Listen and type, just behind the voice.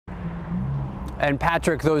And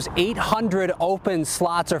Patrick, those 800 open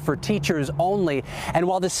slots are for teachers only. And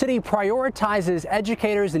while the city prioritizes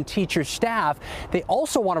educators and teacher staff, they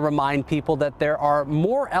also want to remind people that there are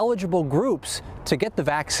more eligible groups to get the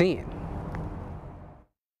vaccine.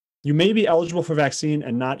 You may be eligible for vaccine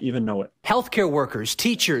and not even know it. Healthcare workers,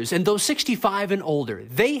 teachers, and those 65 and older,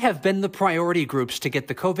 they have been the priority groups to get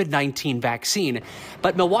the COVID-19 vaccine.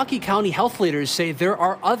 But Milwaukee County health leaders say there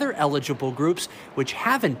are other eligible groups which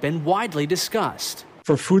haven't been widely discussed.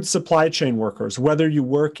 For food supply chain workers, whether you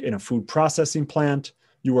work in a food processing plant,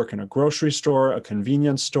 you work in a grocery store, a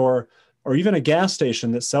convenience store, or even a gas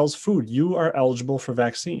station that sells food, you are eligible for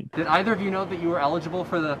vaccine. Did either of you know that you were eligible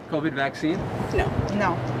for the COVID vaccine?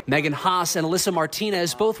 No. Megan Haas and Alyssa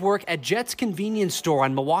Martinez both work at Jet's convenience store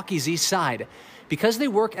on Milwaukee's east side. Because they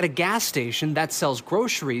work at a gas station that sells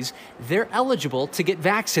groceries, they're eligible to get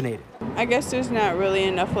vaccinated. I guess there's not really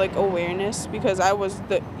enough awareness because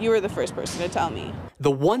you were the first person to tell me.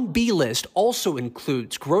 The 1B list also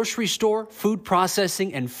includes grocery store, food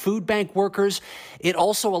processing, and food bank workers. It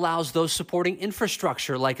also allows those supporting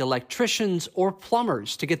infrastructure like electricians or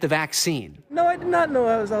plumbers to get the vaccine. No, I did not know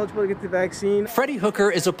I was eligible to get the vaccine. Freddie Hooker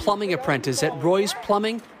is a plumbing apprentice at Roy's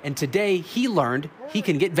Plumbing, and today he learned he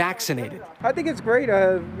can get vaccinated. I think it's great.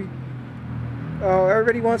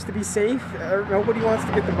 Everybody wants to be safe. Nobody wants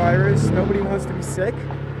to get the virus. Nobody wants to be sick.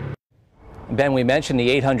 Ben, we mentioned the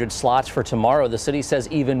 800 slots for tomorrow. The city says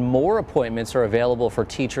even more appointments are available for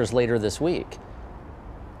teachers later this week.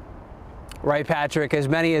 Right, Patrick, as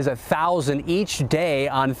many as 1,000 each day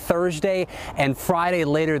on Thursday and Friday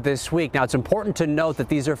later this week. Now, it's important to note that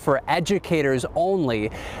these are for educators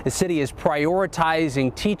only. The city is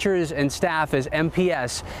prioritizing teachers and staff as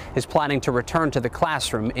MPS is planning to return to the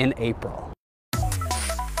classroom in April.